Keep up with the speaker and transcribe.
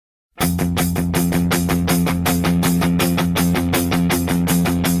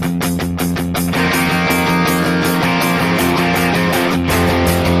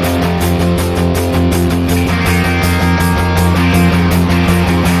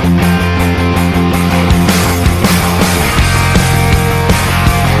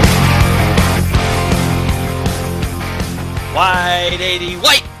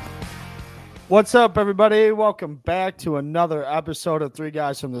What's up, everybody? Welcome back to another episode of Three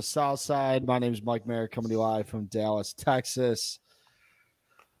Guys from the South Side. My name is Mike Merritt, coming to you live from Dallas, Texas.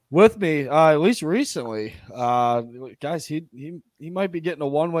 With me, at least recently, guys, he might be getting a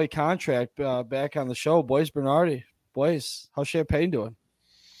one-way contract back on the show. Boys Bernardi. Boys, how's Champagne doing?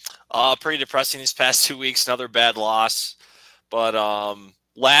 Pretty depressing these past 2 weeks. Another bad loss. But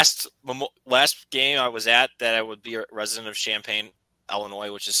last game I was at that I would be a resident of Champaign,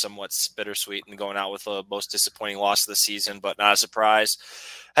 Illinois, which is somewhat bittersweet and going out with the most disappointing loss of the season, but not a surprise.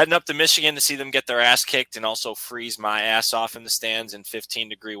 Heading up to Michigan to see them get their ass kicked and also freeze my ass off in the stands in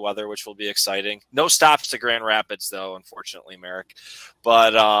 15-degree weather, which will be exciting. No stops to Grand Rapids, though, unfortunately, Merrick.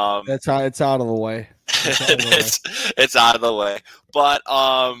 But it's out of the way. It's out of the way. But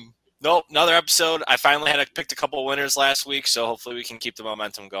nope, another episode. I finally picked a couple of winners last week, so hopefully we can keep the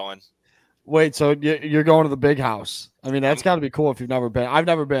momentum going. Wait, so you're going to the big house? I mean, that's got to be cool if you've never been. I've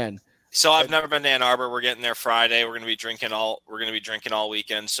never been. So I've never been to Ann Arbor. We're getting there Friday. We're going to be drinking all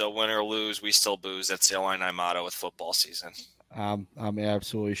weekend. So win or lose, we still booze. That's the Illini motto with football season. I'm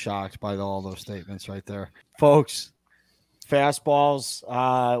absolutely shocked by all those statements right there, folks. Fastballs.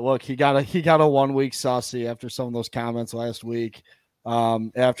 Look, he got a 1 week sussy after some of those comments last week.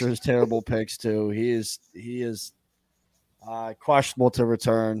 After his terrible picks too, he is questionable to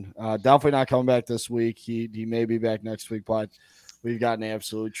return. Definitely not coming back this week. He may be back next week, but we've got an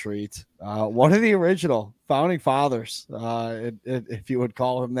absolute treat. One of the original founding fathers, if you would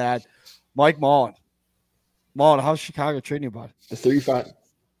call him that, Mike Mullen. Mullen, how's Chicago treating you, bud?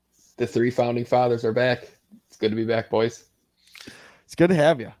 The three founding fathers are back. It's good to be back, boys. It's good to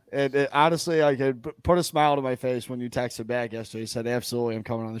have you. Honestly, I could put a smile to my face when you texted back yesterday. You said, absolutely, I'm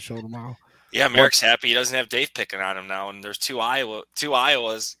coming on the show tomorrow. Yeah, Merrick's happy. He doesn't have Dave picking on him now, and there's two Iowa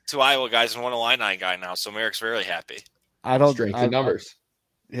guys and one Illini guy now. So Merrick's very happy. Strength in numbers.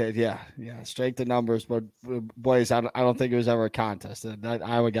 Yeah. Strength in numbers, but boys, I don't think it was ever a contest. That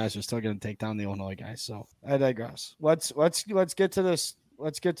Iowa guys are still going to take down the Illinois guys. So I digress. Let's get to this.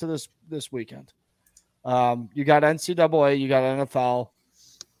 Let's get to this weekend. You got NCAA, you got NFL,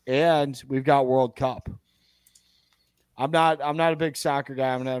 and we've got World Cup. I'm not a big soccer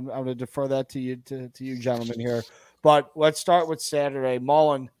guy. I'm gonna defer that to you gentlemen here. But let's start with Saturday.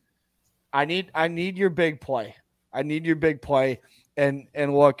 Mullen, I need your big play. I need your big play. And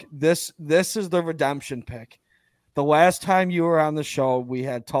look, this is the redemption pick. The last time you were on the show, we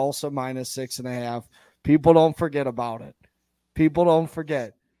had Tulsa -6.5. People don't forget about it. People don't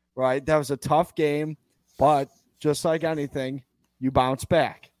forget, right? That was a tough game, but just like anything, you bounce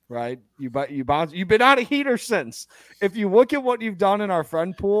back. Right, you bounce. You've been on a heater since. If you look at what you've done in our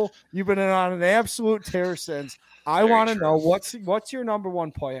friend pool, you've been on an absolute tear since. I want to know what's your number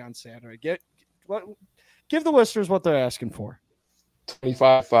one play on Saturday. Give the listeners what they're asking for.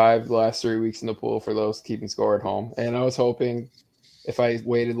 25-5 the last 3 weeks in the pool for those keeping score at home, and I was hoping if I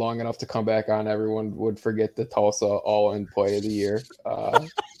waited long enough to come back on, everyone would forget the Tulsa all-in play of the year.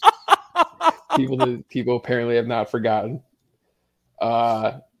 People apparently have not forgotten.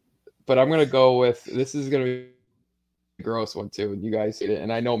 But I'm going to go with, this is going to be a gross one too. You guys hate it.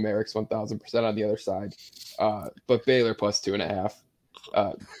 And I know Merrick's 1,000% on the other side. But Baylor +2.5.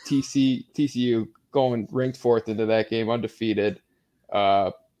 TCU going ranked fourth into that game, undefeated.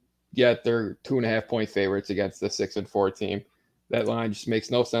 Yet they're 2.5-point favorites against the 6-4 team. That line just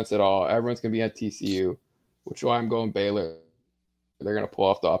makes no sense at all. Everyone's going to be on TCU, which is why I'm going Baylor. They're going to pull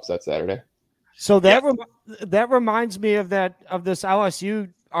off the upset Saturday. So that reminds me of this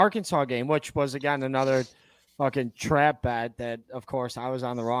LSU Arkansas game, which was again another fucking trap bet that, of course, I was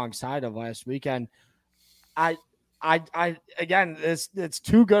on the wrong side of last weekend. I again, it's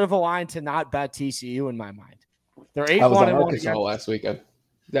too good of a line to not bet TCU in my mind. They're 8-1 and Arkansas last weekend.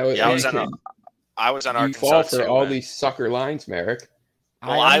 I was on Arkansas. You fall for all these sucker lines, Merrick.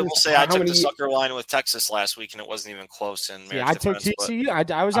 Well, I will say I took the sucker line with Texas last week, and it wasn't even close. I took TCU.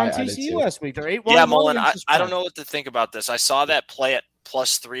 I was on TCU last week. They're 8-1. Yeah, Mullen, I don't know what to think about this. I saw that play at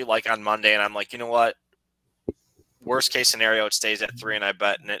 +3 like on Monday, and I'm like, you know what? Worst case scenario, it stays at 3, and I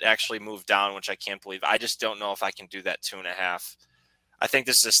bet, and it actually moved down, which I can't believe. I just don't know if I can do that 2.5. I think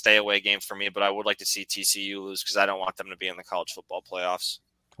this is a stay away game for me, but I would like to see TCU lose because I don't want them to be in the college football playoffs.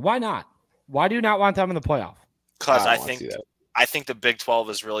 Why not? Why do you not want them in the playoff? Because I think the Big 12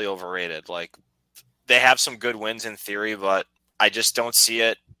 is really overrated. Like, they have some good wins in theory, but I just don't see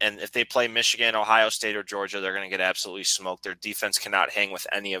it. And if they play Michigan, Ohio State, or Georgia, they're going to get absolutely smoked. Their defense cannot hang with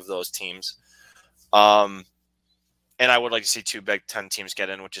any of those teams. And I would like to see 2 Big 10 teams get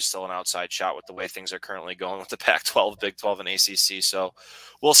in, which is still an outside shot with the way things are currently going with the Pac-12, Big 12, and ACC. So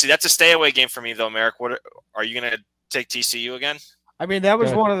we'll see. That's a stay away game for me, though, Merrick. What are you going to take TCU again? I mean, that was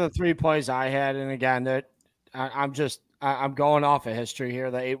Go ahead. one of the 3 plays I had, and again, that I'm going off of history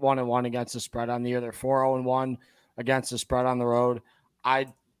here. The 8-1-1 against the spread on the year. They're 4-0-1 against the spread on the road. I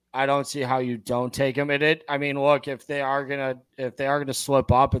don't see how you don't take them. I mean, look, if they are gonna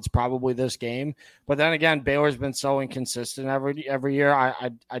slip up, it's probably this game. But then again, Baylor's been so inconsistent every year.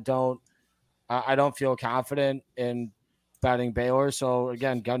 I don't feel confident in betting Baylor. So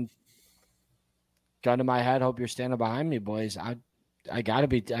again, gun to my head. Hope you're standing behind me, boys. I gotta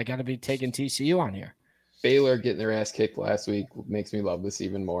be taking TCU on here. Baylor getting their ass kicked last week makes me love this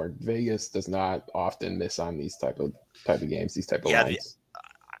even more. Vegas does not often miss on these type of games, these type of lines.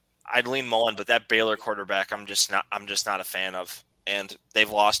 I'd lean Mullen, but that Baylor quarterback, I'm just not a fan of. And they've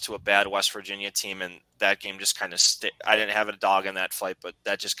lost to a bad West Virginia team, and that game just kind of I didn't have a dog in that fight, but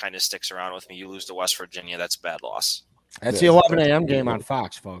that just kind of sticks around with me. You lose to West Virginia, that's a bad loss. That's the 11 a.m. game on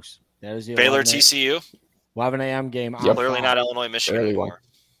Fox, folks. That is the Baylor TCU. 11 a.m. game. Yep. Clearly Fox. not Illinois Michigan anymore.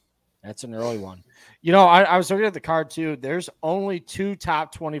 That's an early one. You know, I was looking at the card too. There's only 2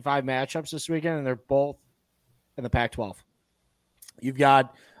 top 25 matchups this weekend, and they're both in the Pac-12. You've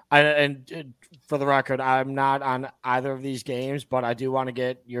got, and for the record, I'm not on either of these games, but I do want to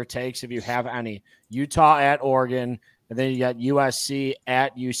get your takes if you have any. Utah at Oregon, and then you got USC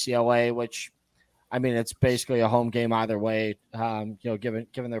at UCLA, which, I mean, it's basically a home game either way. Given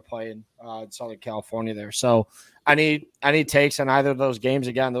they're playing in Southern California there. So I need takes on either of those games.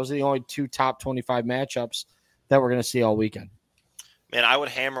 Again, those are the only 2 top 25 matchups that we're going to see all weekend. Man, I would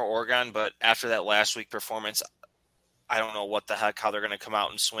hammer Oregon, but after that last week performance, I don't know what the heck, how they're going to come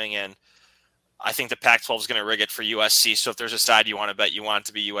out and swing in. I think the Pac-12 is going to rig it for USC. So if there's a side you want to bet, you want it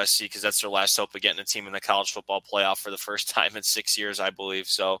to be USC because that's their last hope of getting a team in the college football playoff for the first time in 6 years, I believe.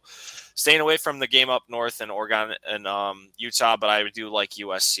 So staying away from the game up north in Oregon and Utah, but I do like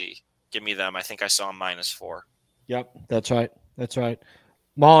USC. Give me them. I think I saw them -4. Yep, that's right. That's right.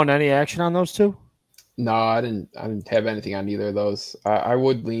 Mullen, any action on those 2? No, I didn't have anything on either of those. I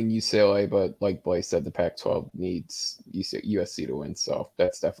would lean UCLA, but like Blaise said, the Pac-12 needs USC to win, so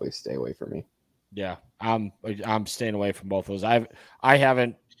that's definitely a stay away for me. Yeah, I'm staying away from both those. I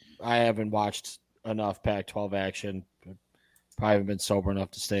haven't watched enough Pac-12 action. Probably haven't been sober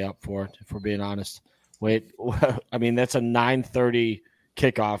enough to stay up for it, if we're being honest. Wait, I mean, that's a 9:30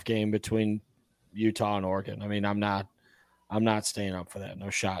 kickoff game between Utah and Oregon. I mean, I'm not staying up for that. No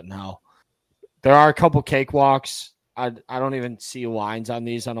shot in hell. There are a couple cakewalks. I don't even see lines on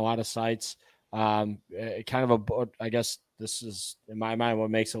these on a lot of sites. I guess this is, in my mind, what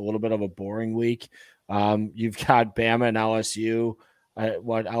makes it a little bit of a boring week. You've got Bama and LSU.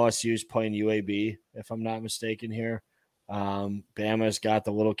 LSU is playing UAB, if I'm not mistaken here. Bama's got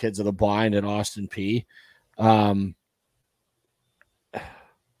the little kids of the blind at Austin Peay.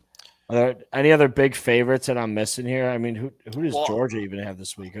 Are there any other big favorites that I'm missing here? I mean, who does Georgia even have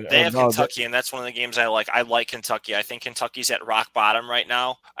this week? They have Kentucky, and that's one of the games I like. I like Kentucky. I think Kentucky's at rock bottom right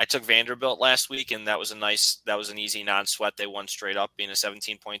now. I took Vanderbilt last week, and that was an easy non-sweat. They won straight up, being a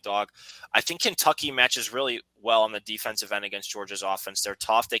 17-point dog. I think Kentucky matches really well on the defensive end against Georgia's offense. They're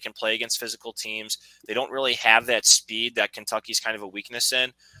tough. They can play against physical teams. They don't really have that speed that Kentucky's kind of a weakness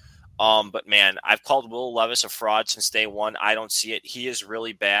in. But man, I've called Will Levis a fraud since day one. I don't see it. He is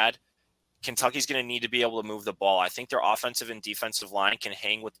really bad. Kentucky's going to need to be able to move the ball. I think their offensive and defensive line can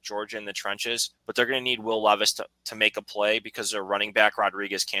hang with Georgia in the trenches, but they're going to need Will Levis to make a play because their running back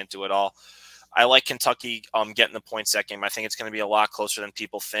Rodriguez can't do it all. I like Kentucky getting the points that game. I think it's going to be a lot closer than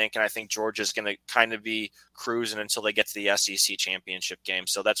people think, and I think Georgia's going to kind of be cruising until they get to the SEC championship game.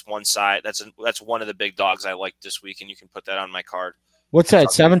 So that's one side. That's one of the big dogs I like this week, and you can put that on my card. What's that,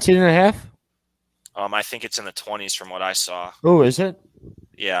 17.5? I think it's in the 20s from what I saw. Oh, is it?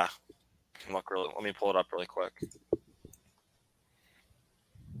 Yeah. Let me pull it up really quick.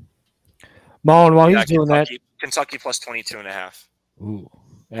 Mullen, while he's doing that, Kentucky plus 22.5. Ooh,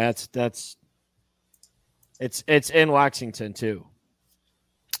 it's in Lexington too.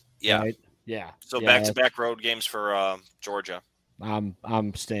 Yeah, right? Yeah. So back-to-back road games for Georgia.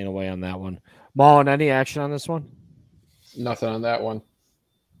 I'm staying away on that one. Mullen, any action on this one? Nothing on that one.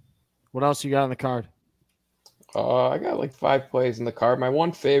 What else you got on the card? I got like 5 plays in the card. My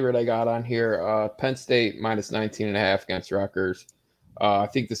one favorite I got on here, Penn State minus 19.5 against Rutgers. I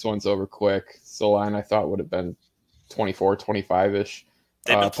think this one's over quick. So line I thought would have been 24, 25-ish.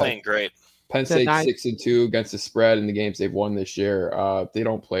 They've been playing great. Penn State 6-2 against the spread in the games they've won this year. They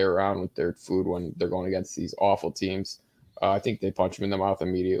don't play around with their food when they're going against these awful teams. I think they punch them in the mouth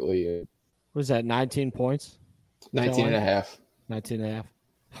immediately. What is that, 19 points? 19.5. 19.5.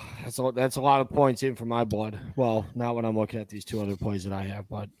 That's a lot of points in for my blood. Well, not when I'm looking at these 2 other plays that I have,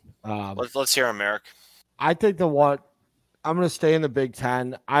 but let's hear them, Eric. I think I'm going to stay in the Big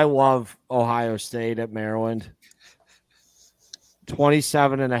Ten. I love Ohio State at Maryland.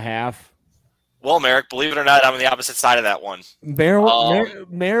 27.5. Well, Merrick, believe it or not, I'm on the opposite side of that one.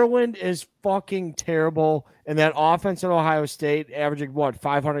 Maryland is fucking terrible. And that offense at Ohio State averaging,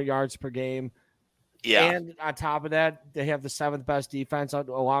 500 yards per game. Yeah. And on top of that, they have the 7th best defense,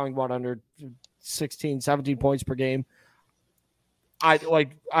 allowing under 16, 17 points per game.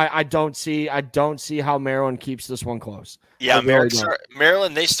 I don't see how Maryland keeps this one close. Yeah,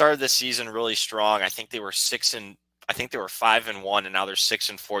 Maryland, they started the season really strong. I think they were 5-1, and now they're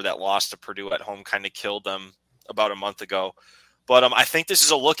 6-4. That loss to Purdue at home kind of killed them about a month ago. But I think this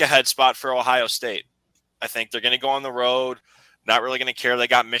is a look ahead spot for Ohio State. I think they're going to go on the road. Not really going to care. They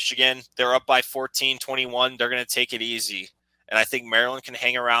got Michigan. They're up by 14-21. They're going to take it easy. And I think Maryland can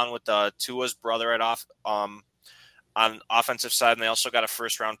hang around with Tua's brother on offensive side. And they also got a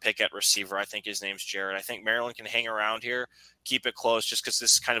first-round pick at receiver. I think his name's Jared. I think Maryland can hang around here, keep it close, just because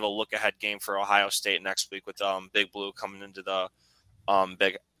this is kind of a look-ahead game for Ohio State next week with Big Blue coming into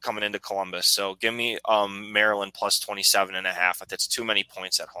Columbus. So give me Maryland plus 27.5. That's too many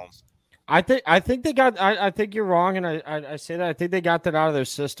points at home. I think they got. I think you're wrong, and I say that. I think they got that out of their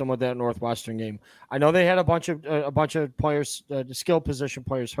system with that Northwestern game. I know they had a bunch of players, skill position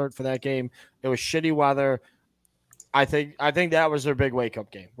players, hurt for that game. It was shitty weather. I think that was their big wake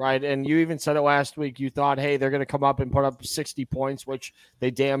up game, right? And you even said it last week. You thought, hey, they're going to come up and put up 60 points, which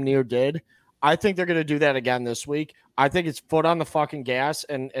they damn near did. I think they're going to do that again this week. I think it's foot on the fucking gas,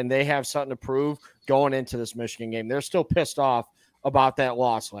 and they have something to prove going into this Michigan game. They're still pissed off about that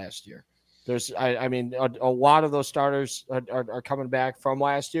loss last year. There's, I mean, a lot of those starters are coming back from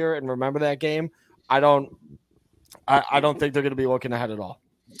last year, and remember that game. I don't think they're going to be looking ahead at all.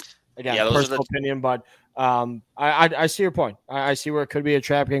 Again, personal opinion, but I see your point. I see where it could be a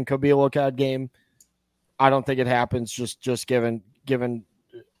trap game, could be a lookout game. I don't think it happens. Just given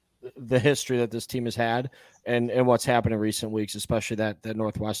the history that this team has had and what's happened in recent weeks, especially that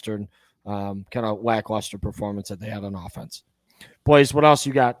Northwestern kind of lackluster performance that they had on offense. Boys, what else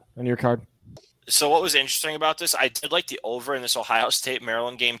you got on your card? So what was interesting about this, I did like the over in this Ohio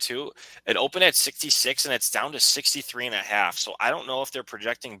State-Maryland game too. It opened at 66, and it's down to 63.5. So I don't know if they're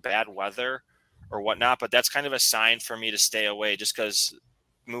projecting bad weather or whatnot, but that's kind of a sign for me to stay away just because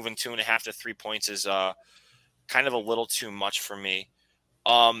moving 2.5 to 3 points is kind of a little too much for me.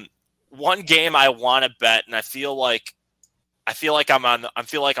 One game I want to bet, and I feel like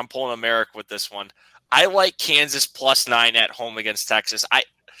I'm pulling a Merrick with this one. I like Kansas +9 at home against Texas.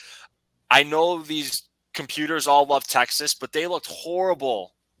 I know these computers all love Texas, but they looked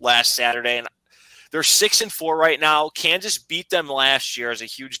horrible last Saturday, and they're 6-4 right now. Kansas beat them last year as a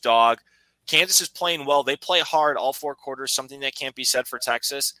huge dog. Kansas is playing well. They play hard all 4 quarters, something that can't be said for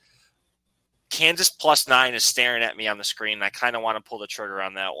Texas. Kansas +9 is staring at me on the screen, and I kind of want to pull the trigger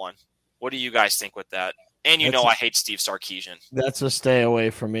on that one. What do you guys think with that? And I hate Steve Sarkisian. That's a stay away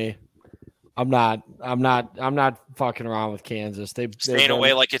from me. I'm not fucking around with Kansas. Staying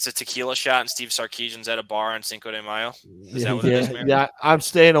away like it's a tequila shot and Steve Sarkisian's at a bar on Cinco de Mayo. Is that what it is, man? Yeah, I'm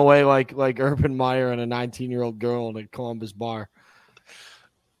staying away like Urban Meyer and a 19-year-old girl in a Columbus bar.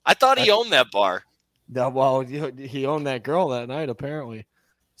 I thought he owned that bar. Yeah, well, he owned that girl that night apparently.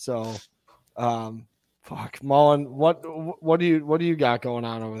 So, fuck, Mullen. What do you got going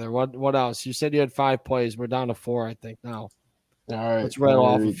on over there? What else? You said you had 5 plays. We're down to 4, I think now. All right, let's rattle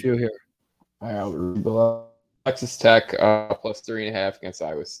off a few here. Texas Tech +3.5 against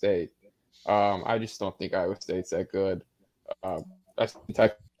Iowa State. I just don't think Iowa State's that good.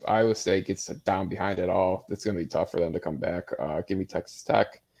 Iowa State gets down behind it all. It's going to be tough for them to come back. Give me Texas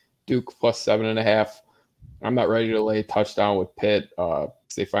Tech. Duke +7.5. I'm not ready to lay a touchdown with Pitt.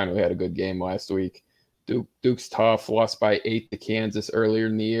 They finally had a good game last week. Duke's tough. Lost by 8 to Kansas earlier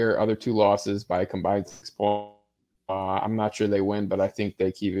in the year. Other 2 losses by a combined 6 points. I'm not sure they win, but I think they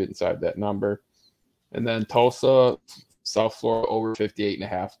keep it inside that number. And then Tulsa, South Florida over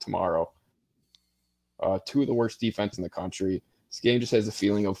 58.5 tomorrow. 2 of the worst defense in the country. This game just has a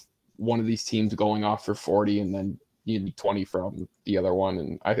feeling of one of these teams going off for 40 and then you need 20 from the other one.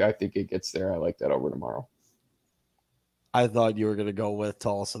 And I think it gets there. I like that over tomorrow. I thought you were going to go with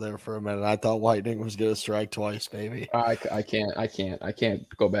Tulsa there for a minute. I thought Lightning was going to strike twice, baby. I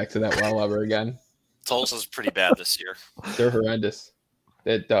can't go back to that well ever again. Tulsa's pretty bad this year. They're horrendous.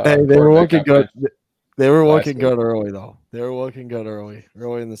 They were looking good. They were looking good early, though. They were looking good early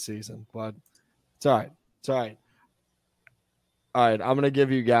in the season. But it's all right. It's all right. All right, I'm going to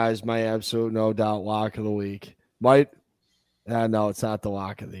give you guys my absolute no doubt lock of the week. No, it's not the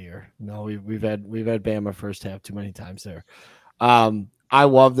lock of the year. No, we've had Bama first half too many times there. I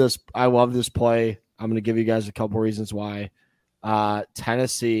love this play. I'm going to give you guys a couple reasons why.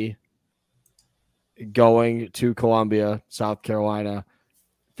 Tennessee going to Columbia, South Carolina,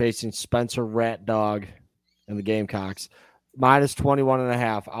 facing Spencer Rat Dog and the Gamecocks. Minus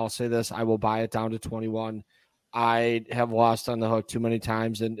 21.5. I'll say this. I will buy it down to 21. I have lost on the hook too many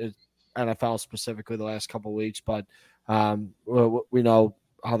times in NFL specifically the last couple of weeks, but we know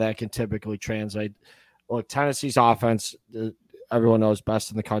how that can typically translate. Look, Tennessee's offense, everyone knows,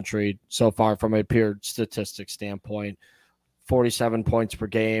 best in the country so far from a pure statistics standpoint. 47 points per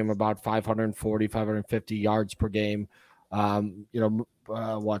game, about 540, 550 yards per game.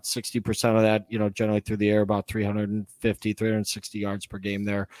 60% of that, generally through the air, about 350, 360 yards per game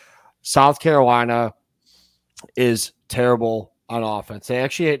there. South Carolina is terrible on offense. They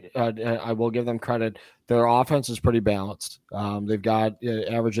actually, I will give them credit, their offense is pretty balanced. They've got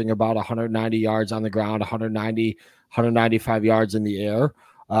averaging about 190 yards on the ground, 195 yards in the air.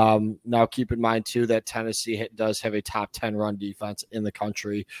 Now, keep in mind, too, that Tennessee does have a top 10 run defense in the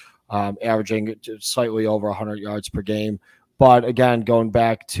country, averaging slightly over 100 yards per game. But again, going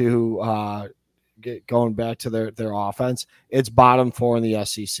back to their offense, it's bottom 4 in the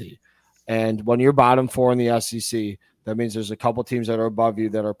SEC. And when you're bottom 4 in the SEC, that means there's a couple teams that are above you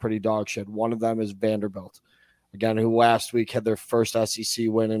that are pretty dog shit. One of them is Vanderbilt, again, who last week had their first SEC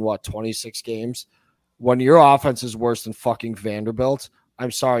win in 26 games. When your offense is worse than fucking Vanderbilt, I'm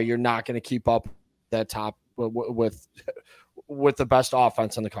sorry, you're not going to keep up that top with the best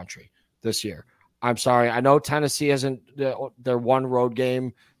offense in the country this year. I'm sorry. I know Tennessee hasn't. Their one road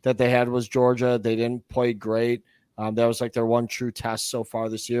game that they had was Georgia. They didn't play great. That was like their one true test so far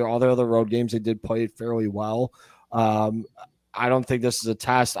this year. All their other road games, they did play fairly well. I don't think this is a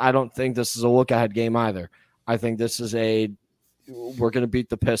test. I don't think this is a look-ahead game either. I think this is we're going to beat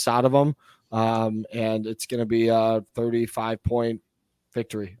the piss out of them, and it's going to be a 35-point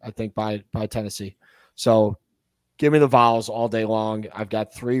victory, I think, by Tennessee. So give me the Vols all day long. I've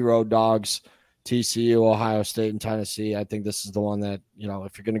got 3 road dogs, TCU, Ohio State, and Tennessee. I think this is the one that,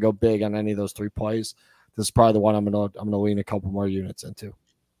 if you're going to go big on any of those 3 plays, this is probably the one I'm going to lean a couple more units into.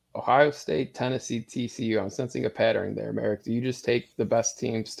 Ohio State, Tennessee, TCU. I'm sensing a pattern there, Merrick. Do you just take the best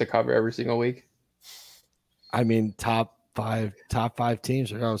teams to cover every single week? I mean, top five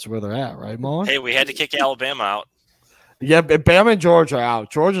teams are where they're at, right, Mullen? Hey, we had to kick Alabama out. Yeah, Bama and Georgia are out.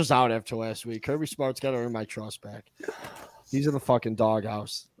 Georgia's out after last week. Kirby Smart's got to earn my trust back. He's in the fucking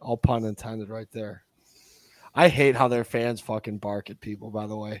doghouse. All pun intended right there. I hate how their fans fucking bark at people, by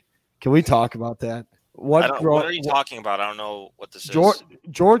the way. Can we talk about that? What are you talking about? I don't know what this is.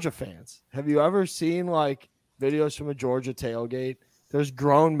 Georgia fans. Have you ever seen videos from a Georgia tailgate? There's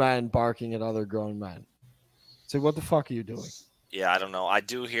grown men barking at other grown men. It's like, what the fuck are you doing? Yeah, I don't know. I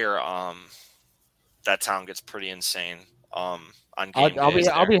do hear that town gets pretty insane. On game days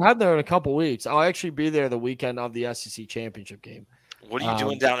I'll be heading there in a couple weeks. I'll actually be there the weekend of the SEC championship game. What are you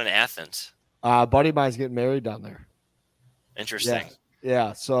doing down in Athens? Buddy of mine's getting married down there. Interesting.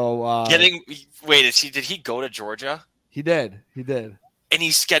 Yeah. So did he go to Georgia? He did. And he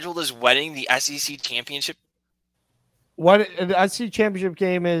scheduled his wedding the SEC championship. What the SEC championship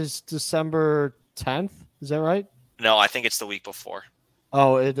game is December 10th? Is that right? No, I think it's the week before.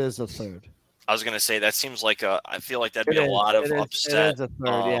 Oh, it is the 3rd. I was going to say that seems like I feel like that'd be a lot of upset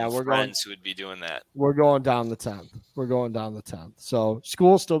friends who would be doing that. We're going down the 10th. So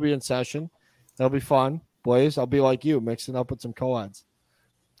school will still be in session. That'll be fun. Boys, I'll be like you, mixing up with some co-eds.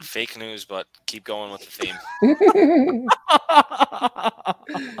 Fake news, but keep going with the theme.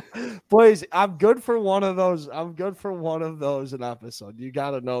 Boys, I'm good for one of those. An episode. You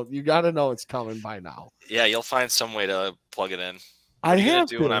gotta know it's coming by now. Yeah, you'll find some way to plug it in. What are you gonna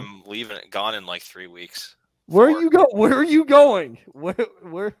do when I'm gone in 3 weeks? Where are you going?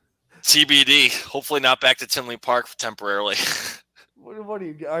 Where? TBD. Hopefully not back to Tinley Park temporarily. What are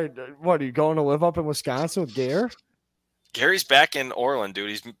you going to live up in Wisconsin with Gare? Gary's back in Orland, dude.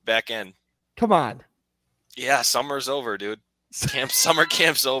 He's back in. Come on. Yeah, summer's over, dude. Summer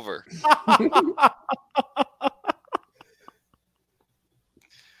camp's over.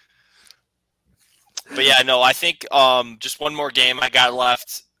 But yeah, no, I think just one more game I got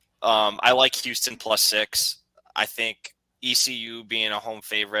left. I like Houston +6. I think ECU being a home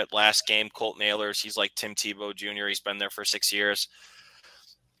favorite. Last game, Colt Nailers. He's like Tim Tebow Jr. He's been there for 6 years.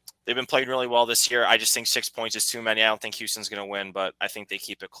 They've been playing really well this year. I just think 6 points is too many. I don't think Houston's going to win, but I think they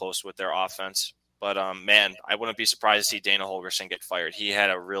keep it close with their offense. But, man, I wouldn't be surprised to see Dana Holgorsen get fired. He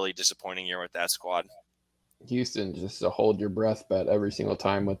had a really disappointing year with that squad. Houston, just a hold your breath bet every single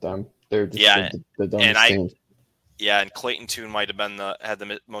time with them. They're just the dumbest team. Yeah, and Clayton Tune might have been had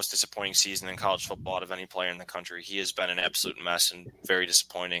the most disappointing season in college football out of any player in the country. He has been an absolute mess and very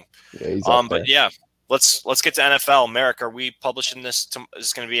disappointing. Yeah, he's but yeah, let's get to NFL. Merrick, are we publishing this? Is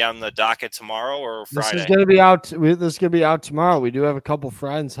this going to be on the docket tomorrow or Friday? This is going to be out. This is going to be out tomorrow. We do have a couple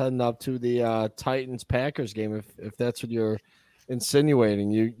friends heading up to the Titans Packers game. If that's what you're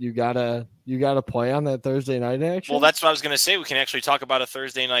insinuating, you gotta play on that Thursday night action. Well, that's what I was going to say. We can actually talk about a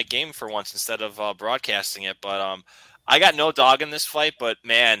Thursday night game for once instead of broadcasting it. But I got no dog in this fight. But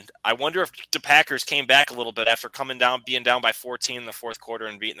man, I wonder if the Packers came back a little bit after being down by 14 in the fourth quarter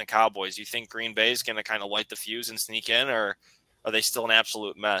and beating the Cowboys. You think Green Bay is going to kind of light the fuse and sneak in, or are they still an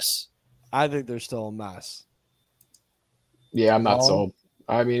absolute mess? I think they're still a mess. Yeah, I'm not sold.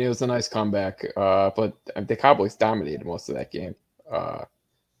 I mean, it was a nice comeback, but the Cowboys dominated most of that game.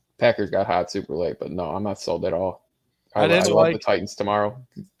 Packers got hot super late, but no, I'm not sold at all. I love the Titans tomorrow.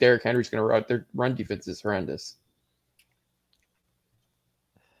 Derrick Henry's going to run. Their run defense is horrendous.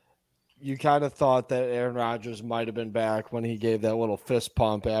 You kind of thought that Aaron Rodgers might have been back when he gave that little fist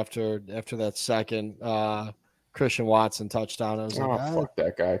pump after that second Christian Watson touchdown. I was fuck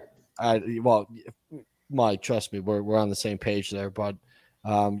that guy. Well, Mike, trust me, we're on the same page there. But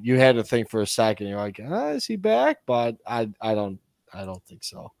you had to think for a second. You're like, is he back? But I don't think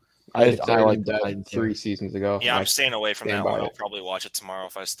so. I like that 3 seasons ago. Yeah, I'm staying away from that one. I'll probably watch it tomorrow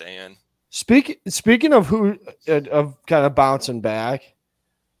if I stay in. Speaking of of kind of bouncing back,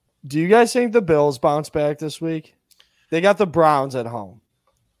 do you guys think the Bills bounce back this week? They got the Browns at home.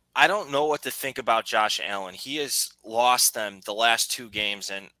 I don't know what to think about Josh Allen. He has lost them the last 2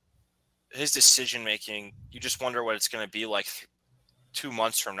 games, and his decision making, you just wonder what it's going to be like 2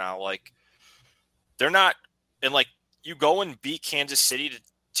 months from now. Like, they're not, and like, you go and beat Kansas City to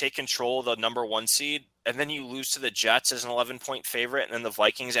take control of the number 1 seed, and then you lose to the Jets as an 11-point favorite, and then the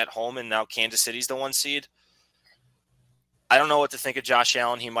Vikings at home, and now Kansas City's the 1 seed. I don't know what to think of Josh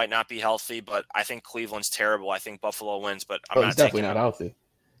Allen. He might not be healthy, but I think Cleveland's terrible. I think Buffalo wins, but he's definitely not healthy.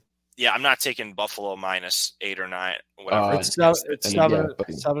 Yeah, I'm not taking Buffalo minus 8 or 9, whatever. It's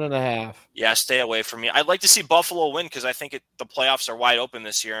 7.5. Yeah, stay away from me. I'd like to see Buffalo win because I think the playoffs are wide open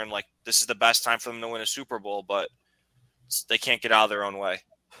this year, and like this is the best time for them to win a Super Bowl, but they can't get out of their own way.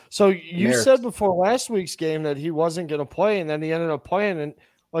 So you said before last week's game that he wasn't going to play, and then he ended up playing. And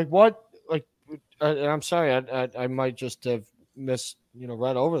like what? Like, I'm sorry, I might just have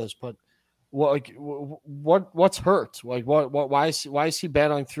read over this, but what's hurt? Like why is he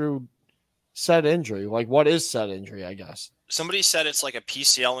battling through said injury? Like what is said injury? I guess somebody said it's like a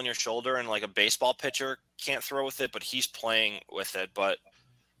PCL in your shoulder, and like a baseball pitcher can't throw with it, but he's playing with it. But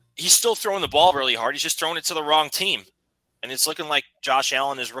he's still throwing the ball really hard. He's just throwing it to the wrong team. And it's looking like Josh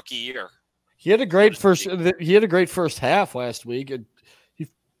Allen his rookie year. He had a great first half last week. He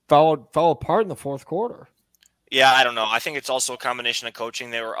fell apart in the fourth quarter. Yeah, I don't know. I think it's also a combination of coaching.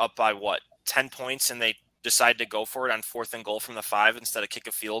 They were up by 10 points, and they decided to go for it on 4th and goal from the 5 instead of kick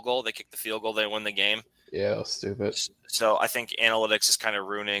a field goal. They kicked the field goal, they win the game. Yeah, that was stupid. So I think analytics is kind of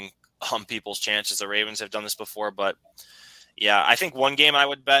ruining people's chances. The Ravens have done this before, but yeah, I think one game I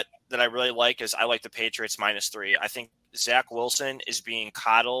would bet that I really like is I like the Patriots -3. I think Zach Wilson is being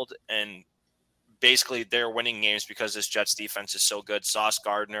coddled, and basically they're winning games because this Jets defense is so good. Sauce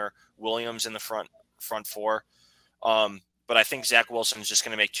Gardner, Williams in the front 4. But I think Zach Wilson is just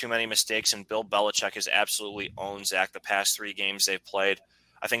going to make too many mistakes, and Bill Belichick has absolutely owned Zach the past 3 games they've played.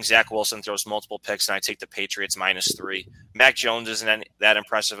 I think Zach Wilson throws multiple picks, and I take the Patriots -3. Mac Jones isn't that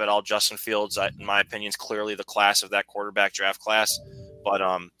impressive at all. Justin Fields, in my opinion, is clearly the class of that quarterback draft class. But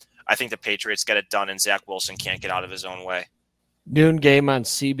I think the Patriots get it done, and Zach Wilson can't get out of his own way. Noon game on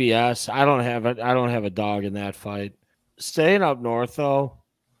CBS. I don't have a dog in that fight. Staying up north though,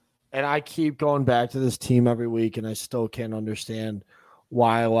 and I keep going back to this team every week, and I still can't understand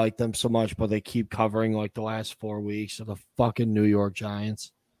why I like them so much, but they keep covering like the last 4 weeks of the fucking New York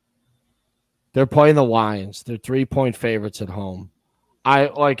Giants. They're playing the Lions. They're 3-point favorites at home. I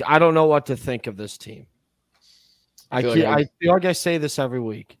don't know what to think of this team. I feel like I say this every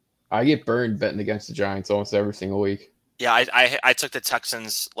week. I get burned betting against the Giants almost every single week. Yeah, I took the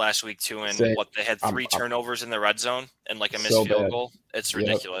Texans last week too, and they had 3 turnovers in the red zone and like a missed field goal. It's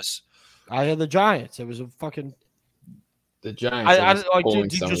ridiculous. I had the Giants. It was a fucking the Giants.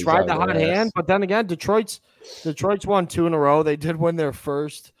 You just ride the hot hand, but then again, Detroit's won 2 in a row. They did win their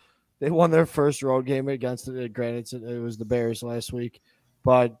first. They won their first road game against it. Granted, it was the Bears last week.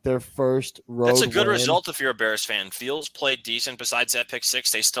 But their first road That's a good win. result if you're a Bears fan. Fields played decent. Besides that pick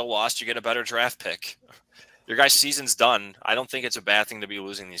 6, they still lost. You get a better draft pick. Your guys' season's done. I don't think it's a bad thing to be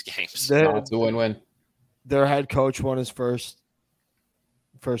losing these games. It's a win-win. Their head coach won his first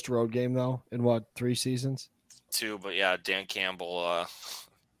road game, though, in 3 seasons? 2, but yeah, Dan Campbell,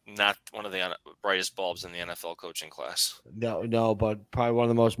 not one of the brightest bulbs in the NFL coaching class. No, but probably one of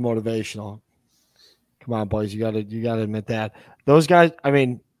the most motivational. Come on, boys. You gotta admit that. Those guys, I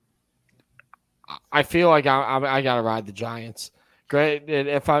mean, I feel like I gotta ride the Giants. Great.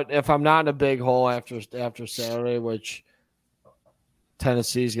 If I'm not in a big hole after Saturday, which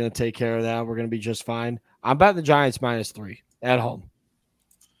Tennessee is going to take care of that, we're going to be just fine. I'm betting the Giants -3 at home.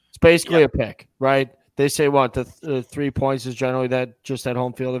 It's basically a pick, right? They say what the 3 points is generally that just that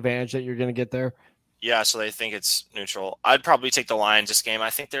home field advantage that you're going to get there. Yeah, so they think it's neutral. I'd probably take the Lions this game.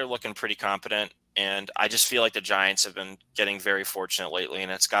 I think they're looking pretty competent, and I just feel like the Giants have been getting very fortunate lately,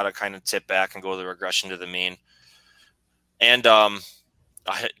 and it's got to kind of tip back and go the regression to the mean. And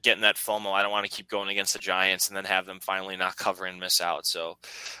getting that FOMO, I don't want to keep going against the Giants and then have them finally not cover and miss out. So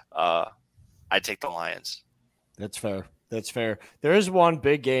I'd take the Lions. That's fair. There is one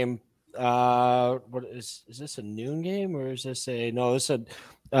big game. What is this a noon game or is this this is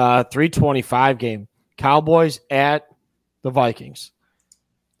a 3:25 game? Cowboys at the Vikings.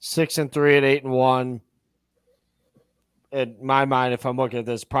 6-3 at 8-1. In my mind, if I'm looking at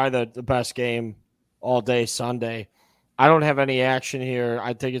this, probably the best game all day Sunday. I don't have any action here.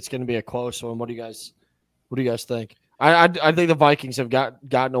 I think it's going to be a close one. What do you guys think? I think the Vikings have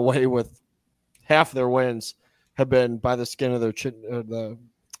gotten away with half their wins have been by the skin of their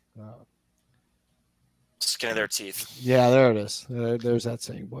skin of their teeth. Yeah, there it is. There's that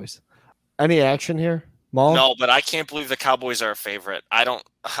saying, boys. Any action here, Maul? No, but I can't believe the Cowboys are a favorite. I don't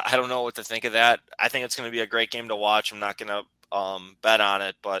know what to think of that. I think it's going to be a great game to watch. I'm not going to bet on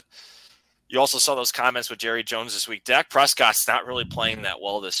it, but you also saw those comments with Jerry Jones this week. Dak Prescott's not really playing that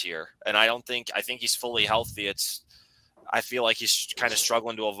well this year, and I think he's fully healthy. I feel like he's kind of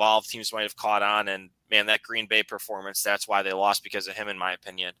struggling to evolve. Teams might have caught on, and man, that Green Bay performance, that's why they lost, because of him, in my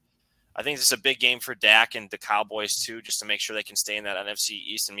opinion. I think this is a big game for Dak and the Cowboys too, just to make sure they can stay in that NFC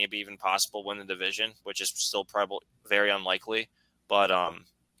East and maybe even possible win the division, which is still probably very unlikely. But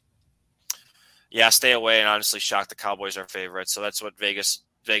stay away and honestly shock the Cowboys are favorites. So that's what Vegas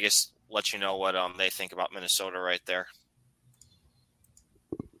lets you know what they think about Minnesota right there.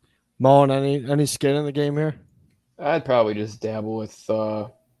 Mullen, any skin in the game here? I'd probably just dabble with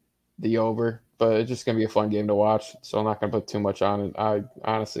the over, but it's just going to be a fun game to watch, so I'm not going to put too much on it.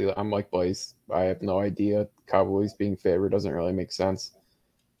 I'm like Blaze. I have no idea. Cowboys being favored doesn't really make sense.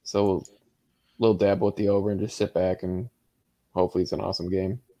 So a little dabble with the over and just sit back, and hopefully it's an awesome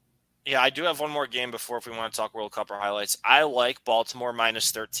game. Yeah, I do have one more game before if we want to talk World Cup or highlights. I like Baltimore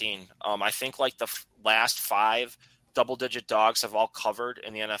 -13. I think like the last 5 double-digit dogs have all covered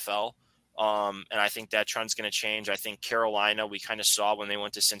in the NFL. And I think that trend's going to change. I think Carolina, we kind of saw when they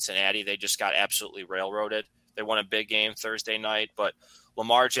went to Cincinnati, they just got absolutely railroaded. They won a big game Thursday night, but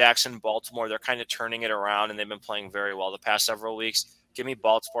Lamar Jackson, Baltimore, they're kind of turning it around, and they've been playing very well the past several weeks. Give me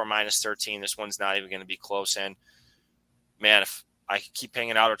Baltimore -13. This one's not even going to be close. And, man, if I keep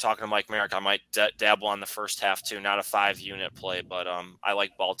hanging out or talking to Mike Merrick, I might dabble on the first half too. Not a 5-unit play, but I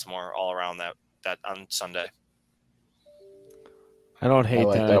like Baltimore all around that on Sunday. I don't hate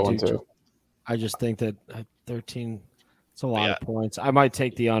that one too. I just think that 13, it's a lot of points. I might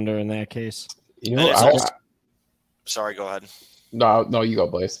take the under in that case. Sorry, go ahead. No, you go,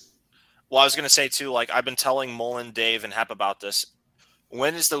 Blaze. Well, I was going to say too, like I've been telling Mullen, Dave, and Hep about this.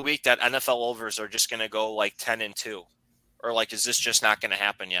 When is the week that NFL overs are just going to go like 10-2? Or like, is this just not going to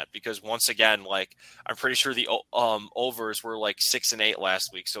happen yet? Because once again, like I'm pretty sure the overs were like 6-8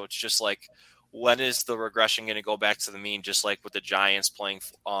 last week. So it's just like, when is the regression going to go back to the mean? Just like with the Giants playing,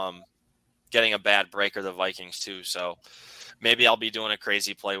 getting a bad break, or the Vikings too. So maybe I'll be doing a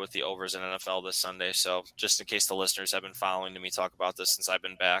crazy play with the overs in NFL this Sunday. So just in case the listeners have been following me talk about this since I've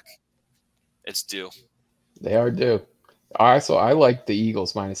been back, it's due. They are due. All right, so I like the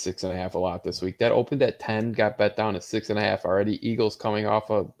Eagles -6.5 a lot this week. That opened at 10, got bet down to 6.5 already. Eagles coming off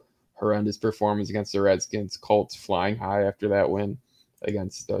a horrendous performance against the Redskins. Colts flying high after that win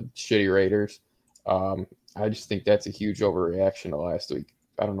against the shitty Raiders. I just think that's a huge overreaction to last week.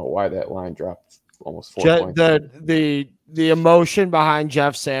 I don't know why that line dropped almost 4 points. The emotion behind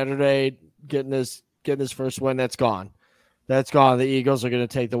Jeff Saturday getting his first win, that's gone. That's gone. The Eagles are going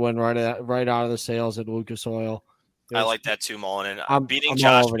to take the win right out of the sails at Lucas Oil. I like that too, Mullen. And beating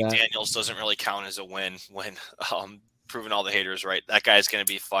Josh McDaniels doesn't really count as a win when proving all the haters right. That guy's going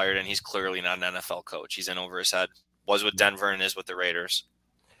to be fired, and he's clearly not an NFL coach. He's in over his head. Was with Denver and is with the Raiders.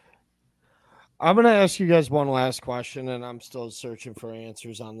 I'm going to ask you guys one last question, and I'm still searching for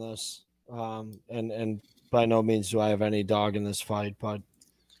answers on this. And by no means do I have any dog in this fight, but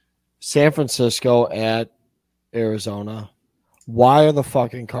San Francisco at Arizona. Why are the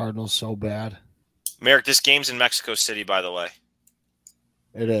fucking Cardinals so bad? Merrick, this game's in Mexico City, by the way.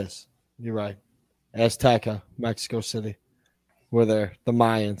 It is. You're right. Azteca, Mexico City. We're there. The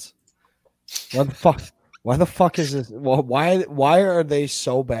Mayans. What the fuck? Why the fuck is this? Well, why are they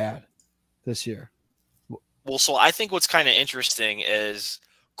so bad this year? Well, so I think what's kind of interesting is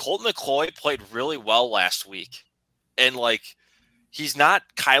Colt McCoy played really well last week. And, like, he's not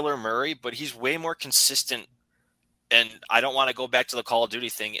Kyler Murray, but he's way more consistent. And I don't want to go back to the Call of Duty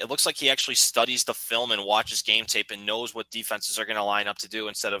thing. It looks like he actually studies the film and watches game tape and knows what defenses are going to line up to do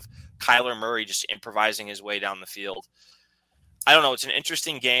instead of Kyler Murray just improvising his way down the field. I don't know. It's an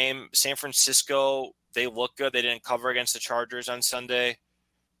interesting game. San Francisco, they look good. They didn't cover against the Chargers on Sunday.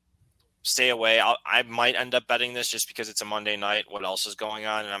 Stay away. I might end up betting this just because it's a Monday night. What else is going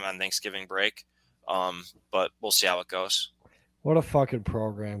on? And I'm on Thanksgiving break. But we'll see how it goes. What a fucking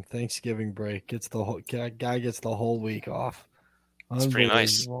program! Thanksgiving break gets the whole guy gets the whole week off. It's pretty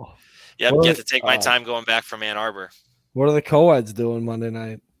nice. Yeah, get to take my time going back from Ann Arbor. What are the co-eds doing Monday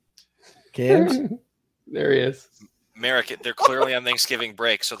night? Games? There he is. Merrick, they're clearly on Thanksgiving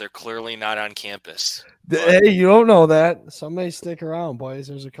break, so they're clearly not on campus. Hey, you don't know that. Somebody stick around, boys.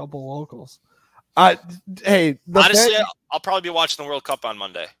 There's a couple locals. Hey, honestly, I'll probably be watching the World Cup on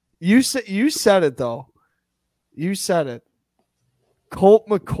Monday. You said it though. You said it. Colt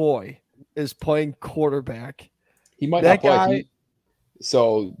McCoy is playing quarterback. He might not play.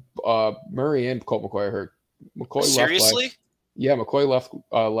 Murray and Colt McCoy are hurt. McCoy Seriously? McCoy left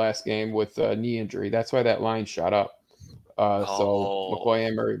last game with a knee injury. That's why that line shot up. So McCoy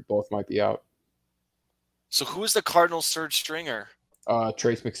and Murray both might be out. So who is the Cardinals' third stringer?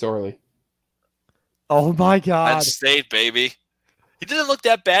 Trace McSorley. Oh my God! Penn State, baby. He didn't look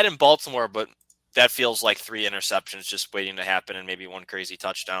that bad in Baltimore, but that feels like 3 interceptions just waiting to happen and maybe one crazy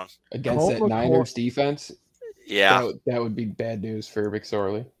touchdown against Colt that Niners defense. Yeah, that would be bad news for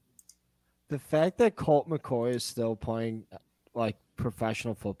McSorley. The fact that Colt McCoy is still playing like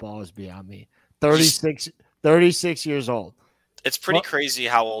professional football is beyond me. 36 years old. It's pretty crazy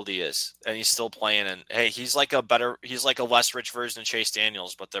how old he is, and he's still playing. And hey, he's like a less rich version of Chase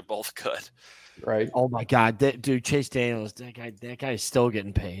Daniels, but they're both good. Right. Oh my God, dude, Chase Daniels, that guy is still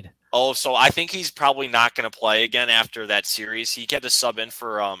getting paid. Oh, so I think he's probably not going to play again after that series. He had to sub in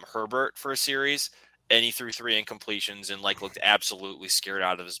for Herbert for a series, and he threw 3 incompletions and looked absolutely scared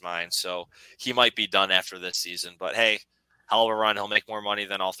out of his mind. So he might be done after this season. But hey, hell of a run. He'll make more money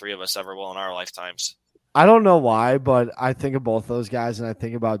than all 3 of us ever will in our lifetimes. I don't know why, but I think of both those guys, and I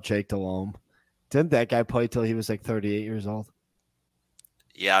think about Jake Delhomme. Didn't that guy play till he was 38 years old?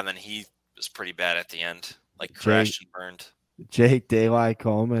 Yeah, and then he was pretty bad at the end, crashed and burned. Jake Daylight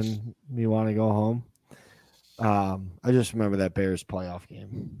Coleman, you want to go home? I just remember that Bears playoff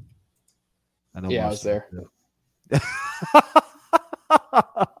game. I was there.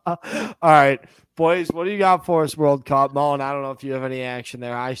 All right, boys, what do you got for us, World Cup? Mullen, I don't know if you have any action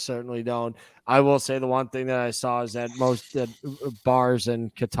there. I certainly don't. I will say the one thing that I saw is that most bars in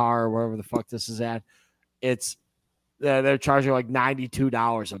Qatar or wherever the fuck this is at, they're charging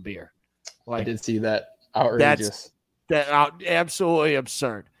 $92 a beer. I did see that. Outrageous. Absolutely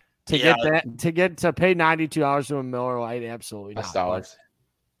absurd. To pay $92 to a Miller Lite, absolutely not. $6.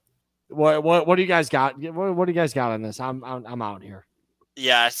 What do you guys got? What do you guys got on this? I'm out here.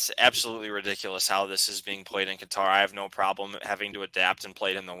 Yeah, it's absolutely ridiculous how this is being played in Qatar. I have no problem having to adapt and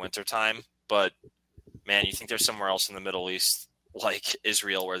play it in the wintertime. But, man, you think there's somewhere else in the Middle East, like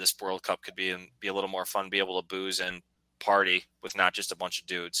Israel, where this World Cup could be and be a little more fun, be able to booze and party with not just a bunch of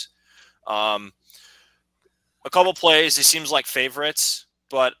dudes. A couple plays, it seems like favorites,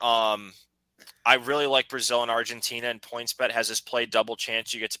 but I really like Brazil and Argentina, and PointsBet has this play double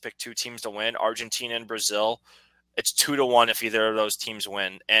chance. You get to pick 2 teams to win, Argentina and Brazil. It's 2-1 if either of those teams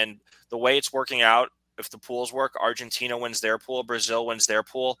win. And the way it's working out, if the pools work, Argentina wins their pool, Brazil wins their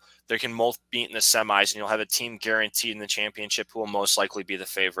pool, they can both beat in the semis, and you'll have a team guaranteed in the championship who will most likely be the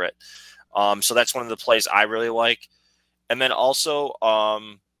favorite. So that's one of the plays I really like. And then also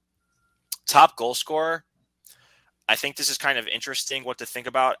top goal scorer. I think this is kind of interesting what to think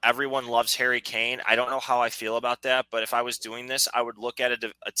about. Everyone loves Harry Kane. I don't know how I feel about that, but if I was doing this, I would look at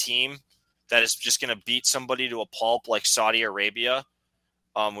a team that is just going to beat somebody to a pulp like Saudi Arabia,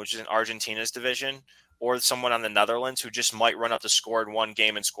 which is in Argentina's division, or someone on the Netherlands who just might run up the score in one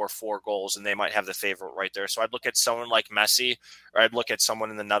game and score 4 goals, and they might have the favorite right there. So I'd look at someone like Messi, or I'd look at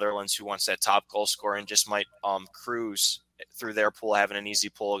someone in the Netherlands who wants that top goal scorer and just might cruise through their pool, having an easy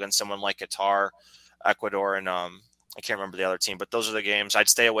pool against someone like Qatar, Ecuador, and I can't remember the other team, but those are the games. I'd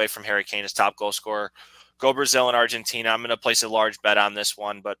stay away from Harry Kane as top goal scorer. Go Brazil and Argentina. I'm going to place a large bet on this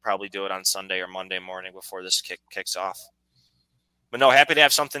one, but probably do it on Sunday or Monday morning before this kicks off. But no, happy to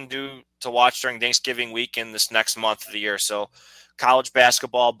have something to watch during Thanksgiving week in this next month of the year. So college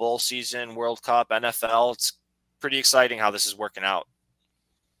basketball, bowl season, World Cup, NFL, it's pretty exciting how this is working out.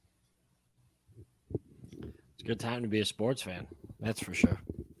 It's a good time to be a sports fan. That's for sure.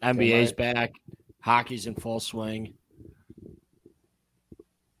 NBA's right. back. Hockey's in full swing.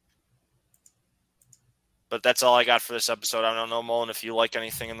 But that's all I got for this episode. I don't know, Mullen, if you like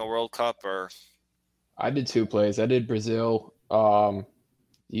anything in the World Cup or. I did 2 plays. I did Brazil.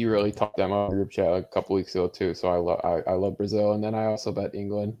 You really talked them up in the group chat like a couple weeks ago too. So I love Brazil, and then I also bet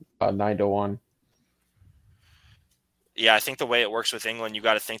England 9-1. Yeah, I think the way it works with England, you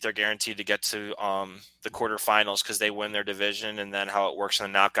got to think they're guaranteed to get to the quarterfinals because they win their division, and then how it works in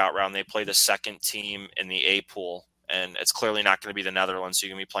the knockout round, they play the second team in the A pool, and it's clearly not going to be the Netherlands. So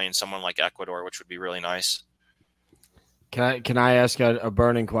you're going to be playing someone like Ecuador, which would be really nice. Can I ask a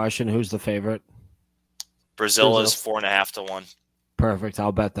burning question? Who's the favorite? Brazil is 4.5 to 1. Perfect.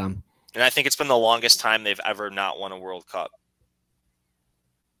 I'll bet them. And I think it's been the longest time they've ever not won a World Cup.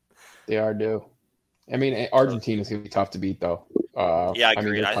 They are due. I mean, Argentina's going to be tough to beat, though. Yeah, I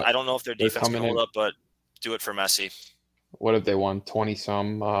agree. I mean, I don't know if their defense can hold up, but do it for Messi. What have they won?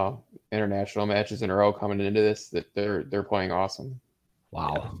 20-some international matches in a row coming into this. That they're playing awesome.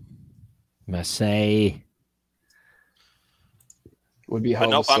 Wow. Yeah. Messi. Would be a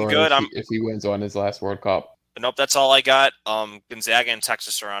hell of a story if he wins on his last World Cup. But nope, that's all I got. Gonzaga and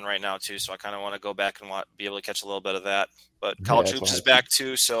Texas are on right now, too, so I kind of want to go back and be able to catch a little bit of that. But college hoops is back,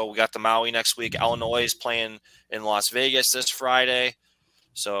 too, so we got the Maui next week. Illinois is playing in Las Vegas this Friday,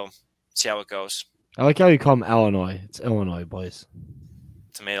 so see how it goes. I like how you call them Illinois. It's Illinois, boys.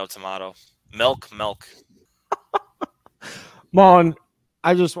 Tomato, tomato. Milk. Mullen,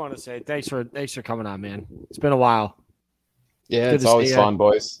 I just want to say thanks for coming on, man. It's been a while. Yeah, it's always fun,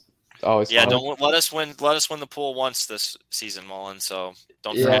 boys. Always fun. Don't let us win the pool once this season, Mullen. So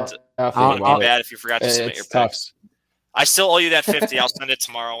don't forget to. It would be bad if you forgot to submit your picks. I still owe you that 50. I'll send it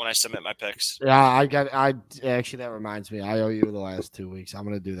tomorrow when I submit my picks. Yeah, actually that reminds me. I owe you the last 2 weeks. I'm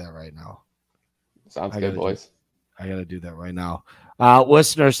gonna do that right now. Sounds good, boys. I gotta do that right now.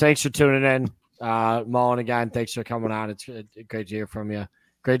 Listeners, thanks for tuning in. Mullen, again, thanks for coming on. It's great to hear from you.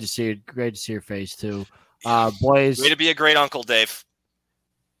 Great to see you. Great to see your face too. Boys, way to be a great uncle, Dave.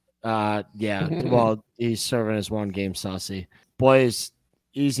 Yeah. Well, he's serving as one game sussy. Boys,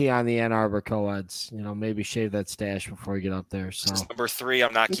 easy on the Ann Arbor co-eds. Maybe shave that stash before you get up there. So number 3,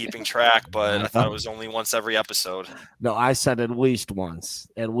 I'm not keeping track, but I thought it was only once every episode. No, I said at least once.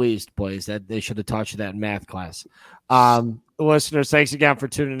 At least, boys. That they should have taught you that in math class. Listeners, thanks again for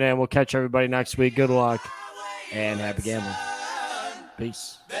tuning in. We'll catch everybody next week. Good luck and happy gambling.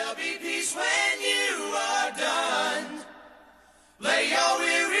 Peace. There'll be peace when you are done. Lay your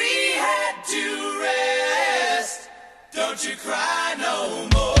weary head to rest. Don't you cry.